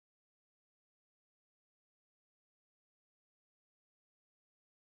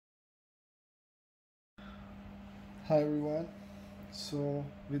Hi everyone, so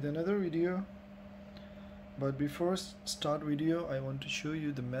with another video, but before start video I want to show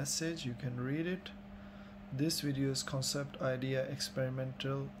you the message. You can read it. This video is concept, idea,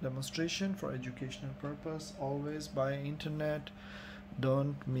 experimental demonstration for educational purpose. Always buy internet,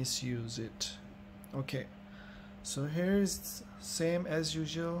 don't misuse it. Okay, so here is same as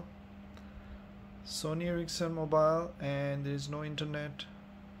usual, Sony Ericsson mobile, and there is no internet.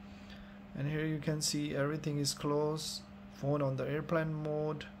 And here you can see everything is closed, phone on the airplane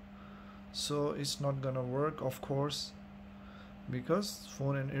mode, so it's not gonna work, of course, because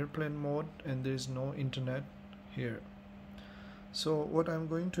phone in airplane mode and there is no internet here. So what I'm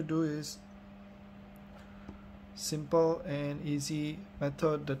going to do is simple and easy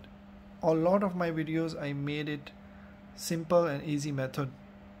method that a lot of my videos I made it simple and easy method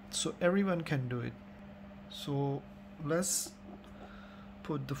so everyone can do it. So let's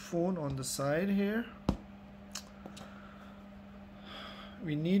put the phone on the side here.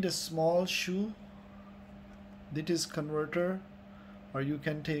 We need a small shoe. That is converter, or you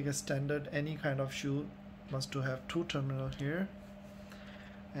can take a standard any kind of shoe. Must to have two terminals here,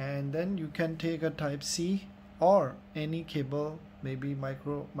 and then you can take a type C or any cable, maybe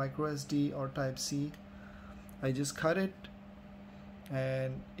micro SD or type C. I just cut it.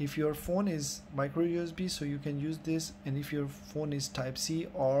 And if your phone is micro USB, so you can use this, and if your phone is type C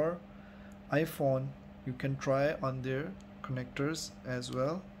or iPhone, you can try on their connectors as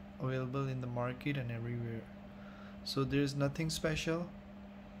well, available in the market and everywhere. So there is nothing special.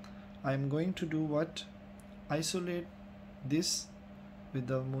 I'm going to do what? Isolate this with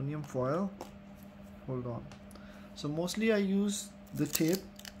the aluminum foil. Hold on. So mostly I use the tape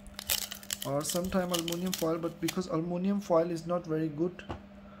or sometime aluminum foil, but because aluminum foil is not very good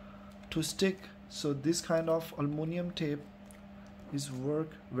to stick, so this kind of aluminum tape is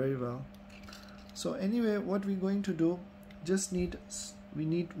work very well. So anyway, what we're going to do, we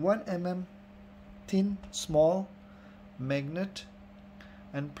need 1 mm thin small magnet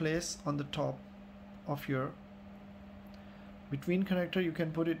and place on the top of your between connector. You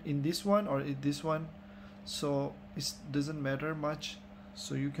can put it in this one or in this one, so it doesn't matter much.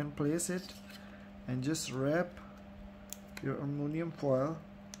 So you can place it and just wrap your aluminum foil,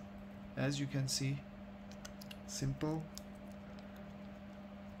 as you can see, simple.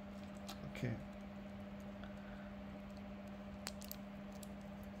 Okay,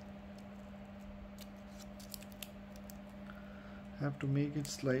 have to make it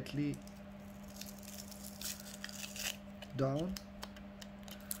slightly down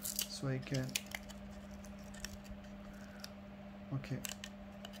so I can, okay.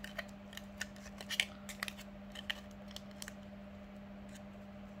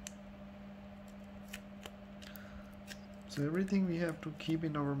 So everything we have to keep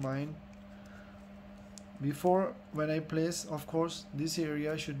in our mind. Before, when I place, of course this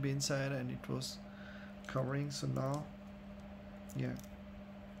area should be inside and it was covering, so now yeah,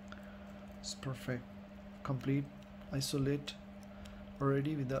 it's perfect, complete, isolate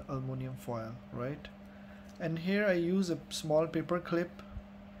already with the aluminum foil, right? And here I use a small paper clip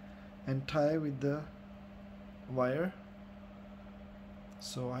and tie with the wire,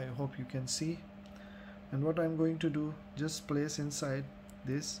 so I hope you can see. And what I'm going to do, just place inside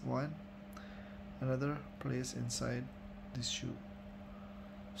this one, another place inside this shoe.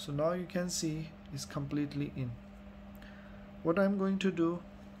 So now you can see it's completely in. What I'm going to do,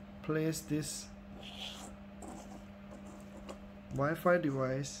 place this Wi-Fi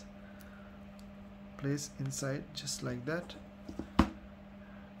device, place inside just like that.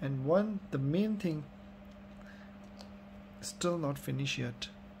 And the main thing still not finished yet.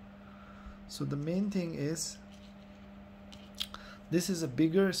 So the main thing is, this is a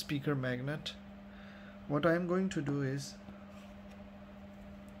bigger speaker magnet. What I'm going to do is,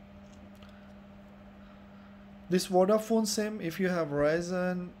 this Vodafone SIM, if you have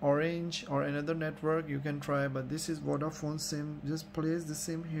Verizon, Orange or another network, you can try, but this is Vodafone SIM. Just place the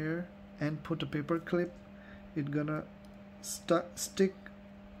SIM here and put a paper clip. It's gonna stick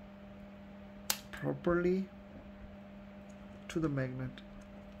properly to the magnet.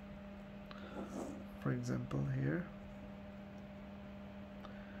 For example, here.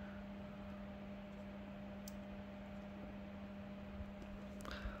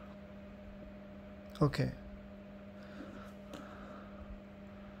 Okay.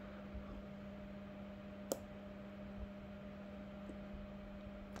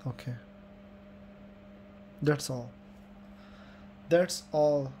 Okay. That's all. That's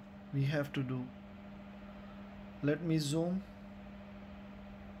all we have to do. Let me zoom.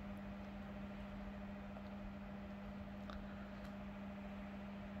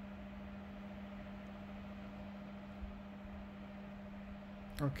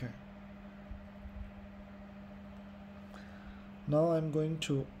 Okay, now I'm going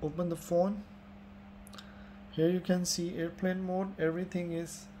to open the phone. Here you can see airplane mode. Everything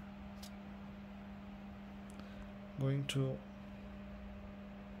is going to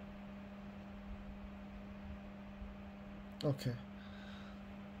okay,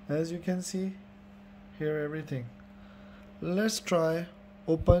 as you can see here everything. Let's try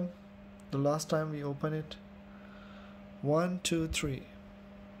open. The last time we open it, 1 2 3,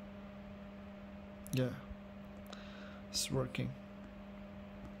 yeah, it's working.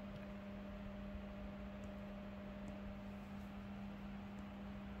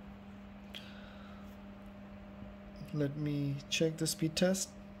 Let me check the speed test.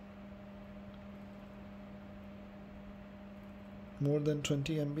 More than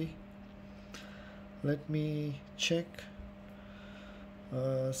 20 MB. Let me check,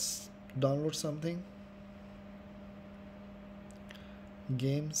 download something,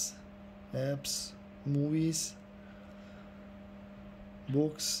 games, apps, movies,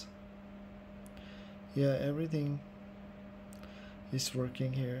 books. Yeah, everything is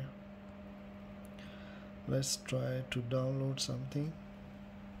working here. Let's try to download something.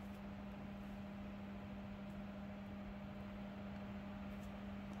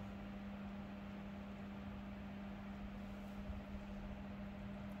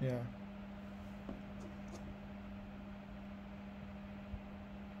 Yeah.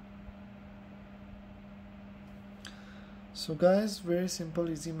 So guys, very simple,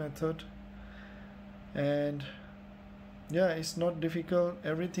 easy method, and yeah, it's not difficult.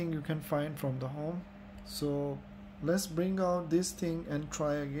 Everything you can find from the home. So let's bring out this thing and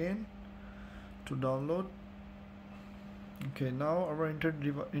try again to download. Okay, now our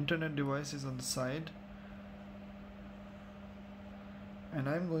internet device is on the side, and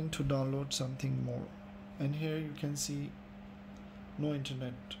I'm going to download something more, and here you can see no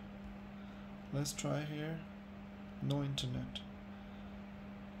internet. Let's try here, no internet.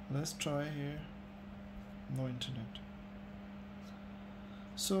 Let's try here, no internet.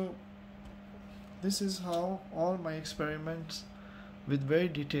 So this is how all my experiments, with very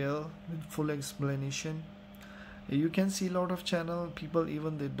detail, with full explanation. You can see a lot of channel people,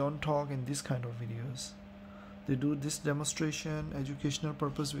 even they don't talk in this kind of videos. They do this demonstration, educational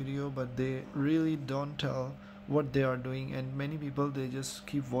purpose video, but they really don't tell what they are doing, and many people, they just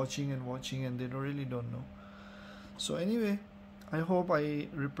keep watching and watching and they really don't know. So anyway, I hope I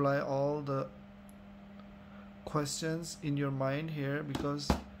reply all the questions in your mind here,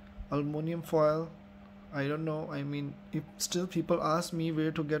 because aluminum foil, I don't know, I mean, if still people ask me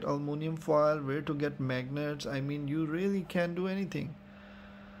where to get aluminum foil, where to get magnets, I mean, you really can't do anything.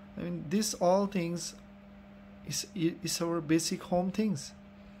 I mean, this all things is our basic home things.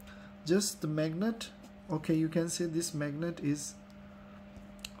 Just the magnet. Okay, you can see this magnet is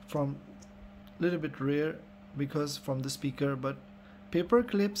from little bit rare because from the speaker, but paper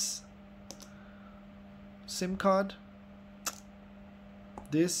clips, SIM card,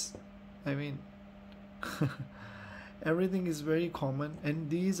 this, I mean everything is very common, and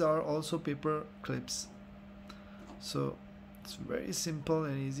these are also paper clips. So it's very simple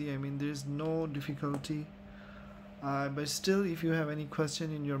and easy. I mean, there's no difficulty, but still, if you have any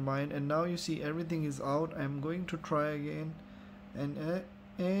question in your mind, and now you see everything is out, I'm going to try again, and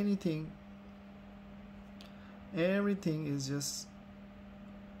everything is just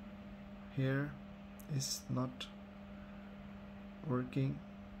here is not working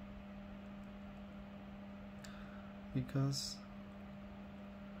because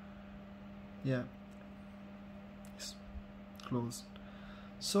yeah, it's closed.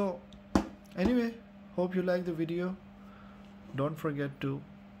 So anyway, hope you like the video. Don't forget to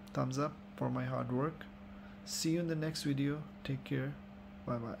thumbs up for my hard work. See you in the next video. Take care.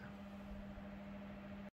 Bye bye.